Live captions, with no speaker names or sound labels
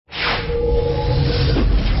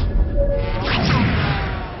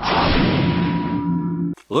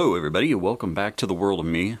Hello everybody, welcome back to the World of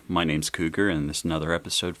Me. My name's Cougar and this is another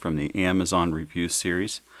episode from the Amazon review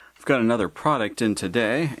series. I've got another product in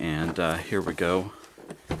today and here we go.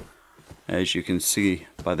 As you can see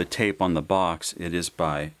by the tape on the box, it is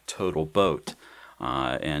by TotalBoat.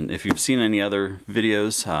 And if you've seen any other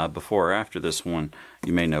videos before or after this one,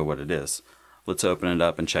 you may know what it is. Let's open it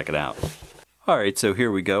up and check it out. Alright, so here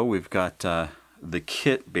we go. We've got the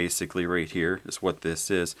kit basically right here is what this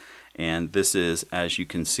is. And this is, as you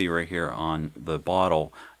can see right here on the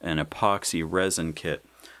bottle, an epoxy resin kit.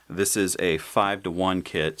 This is a 5-to-1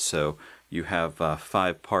 kit, so you have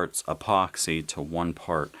 5 parts epoxy to 1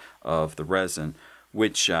 part of the resin,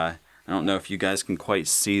 which I don't know if you guys can quite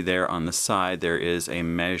see there on the side. There is a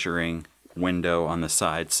measuring window on the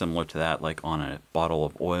side similar to that like on a bottle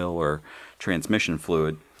of oil or transmission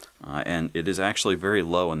fluid. And it is actually very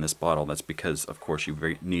low in this bottle. That's because, of course,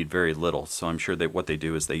 you need very little. So I'm sure that what they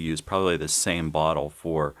do is they use probably the same bottle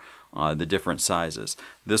for the different sizes.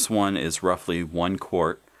 This one is roughly 1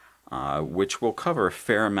 quart, which will cover a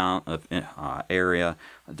fair amount of area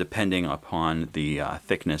depending upon the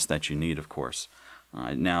thickness that you need, of course.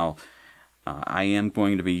 Now, I am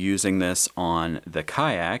going to be using this on the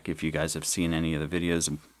kayak. If you guys have seen any of the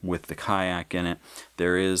videos with the kayak in it,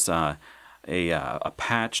 there is a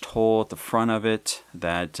patched hole at the front of it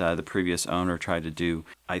that the previous owner tried to do.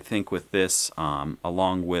 I think with this,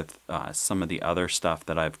 along with some of the other stuff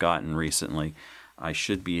that I've gotten recently, I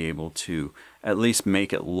should be able to at least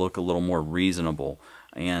make it look a little more reasonable.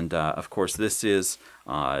 And of course this is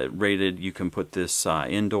rated, you can put this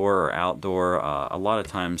indoor or outdoor. A lot of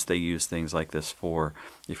times they use things like this for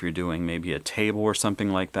if you're doing maybe a table or something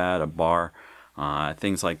like that, a bar,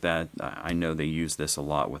 things like that. I know they use this a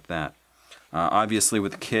lot with that. Obviously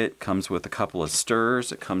with the kit, comes with a couple of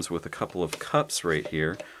stirrers, it comes with a couple of cups right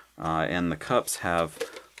here, and the cups have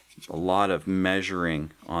a lot of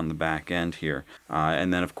measuring on the back end here.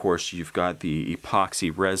 And then of course you've got the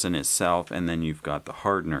epoxy resin itself, and then you've got the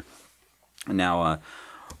hardener. Now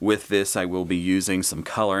with this I will be using some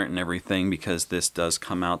colorant and everything because this does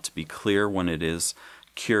come out to be clear when it is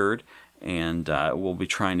cured, and we'll be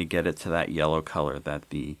trying to get it to that yellow color that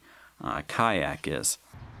the kayak is.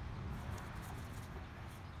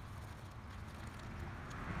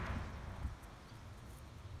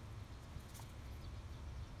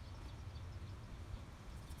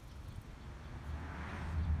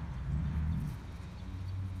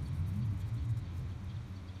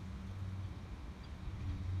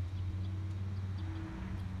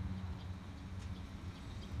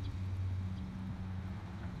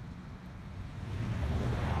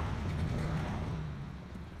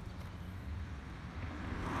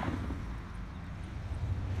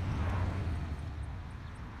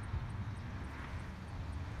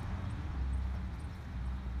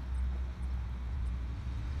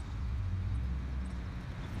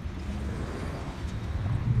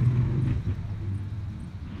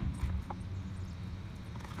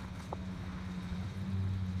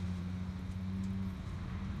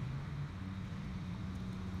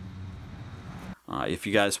 If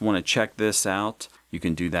you guys want to check this out, you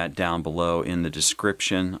can do that down below in the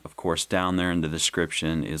description. Of course, down there in the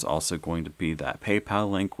description is also going to be that PayPal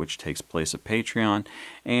link, which takes place at Patreon,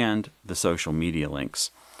 and the social media links.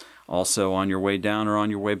 Also, on your way down or on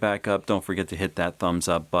your way back up, don't forget to hit that thumbs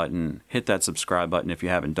up button, hit that subscribe button if you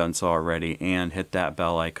haven't done so already, and hit that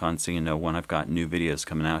bell icon so you know when I've got new videos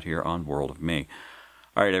coming out here on World of Me.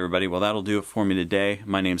 Alright everybody, well that'll do it for me today.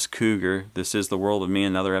 My name's Cougar. This is the World of Me,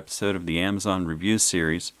 another episode of the Amazon review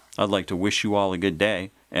series. I'd like to wish you all a good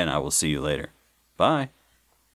day, and I will see you later. Bye!